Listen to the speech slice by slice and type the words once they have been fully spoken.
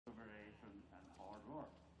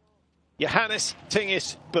Johannes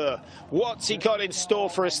Thingnes. What's he got in store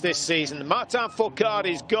for us this season? Martin Fourcade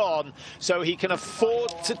is gone, so he can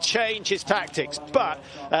afford to change his tactics. But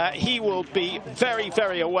he will be very,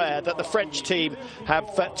 very aware that the French team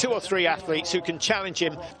have 2 or 3 athletes who can challenge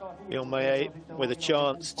him. Ilmae with a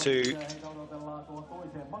chance to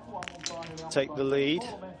take the lead.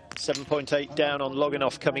 7.8 down on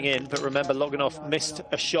Loganov coming in, but remember Loganov missed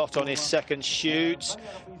a shot on his second shoot.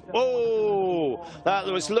 Oh, that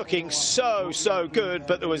was looking so good,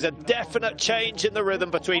 but there was a definite change in the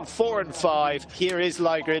rhythm between 4 and 5. Here is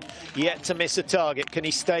Laegreid, yet to miss a target. Can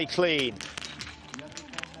he stay clean?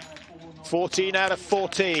 14 out of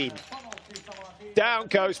 14. Down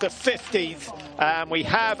goes the 15th, and we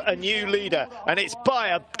have a new leader, and it's by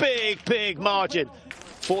a big margin.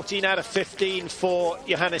 14 out of 15 for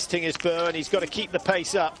Johannes Thingnes, and he's got to keep the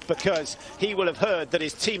pace up because he will have heard that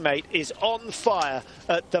his teammate is on fire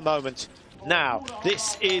at the moment. Now,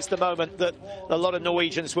 this is the moment that a lot of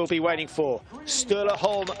Norwegians will be waiting for. Sturla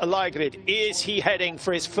Holm Laegreid, is he heading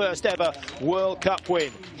for his first ever World Cup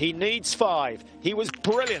win? He needs 5. He was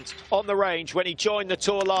brilliant on the range when he joined the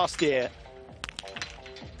tour last year.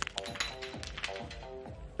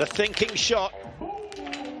 The thinking shot.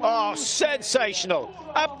 Oh, sensational.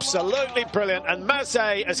 Absolutely brilliant. And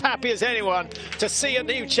Mazet as happy as anyone to see a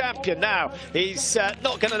new champion now. He's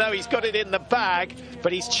not going to know he's got it in the bag,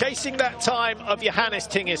 but he's chasing that time of Johannes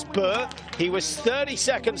Thingnes. He was 30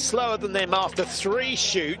 seconds slower than him after 3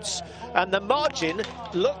 shoots, and the margin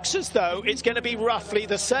looks as though it's going to be roughly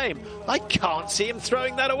the same. I can't see him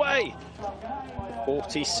throwing that away.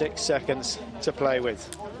 46 seconds to play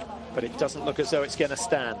with, but it doesn't look as though it's going to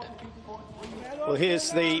stand. Well, here's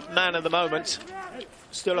the man of the moment.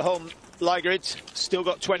 Sturla Holm Laegreid still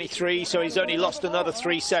got 23, so he's only lost another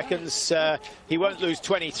 3 seconds. He won't lose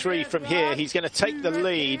 23 from here. He's going to take the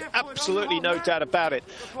lead, absolutely no doubt about it.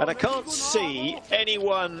 And I can't see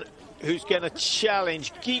anyone who's going to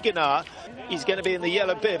challenge Gigenar. He's going to be in the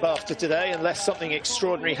yellow bib after today, unless something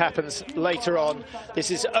extraordinary happens later on. This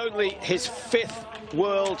is only his 5th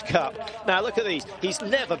World Cup. Now look at these. He's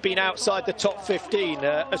never been outside the top 15.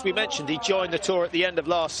 As we mentioned, he joined the tour at the end of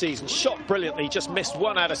last season, shot brilliantly, just missed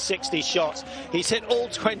 1 out of 60 shots. He's hit all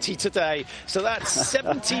 20 today, so that's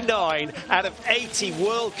 79 out of 80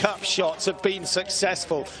 World Cup shots have been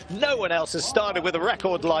successful. No one else has started with a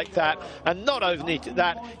record like that, and not only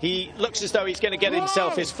that, he looks as though he's going to get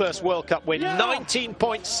himself his first World Cup win.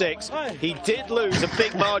 19.6. He did lose a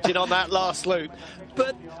big margin on that last loop,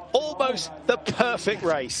 but almost the perfect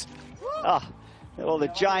race. Well, the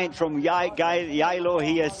giant from Yailo,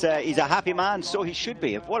 he's a happy man, so he should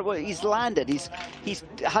be. He's landed. He's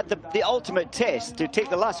had the ultimate test to take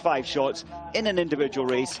the last 5 shots in an individual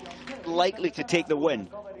race, likely to take the win.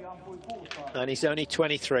 And he's only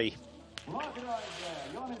 23.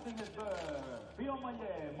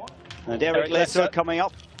 And Erik Lesser coming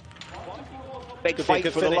up. Big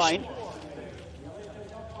fight for the line.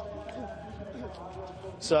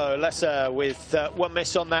 So Lesser with 1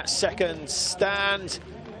 miss on that second stand,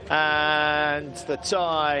 and the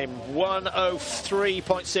time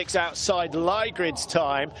 1:03.6 outside Laegreid's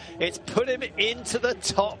time. It's put him into the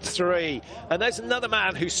top 3, and there's another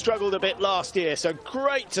man who struggled a bit last year, so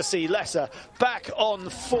great to see Lesser back on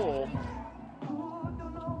form.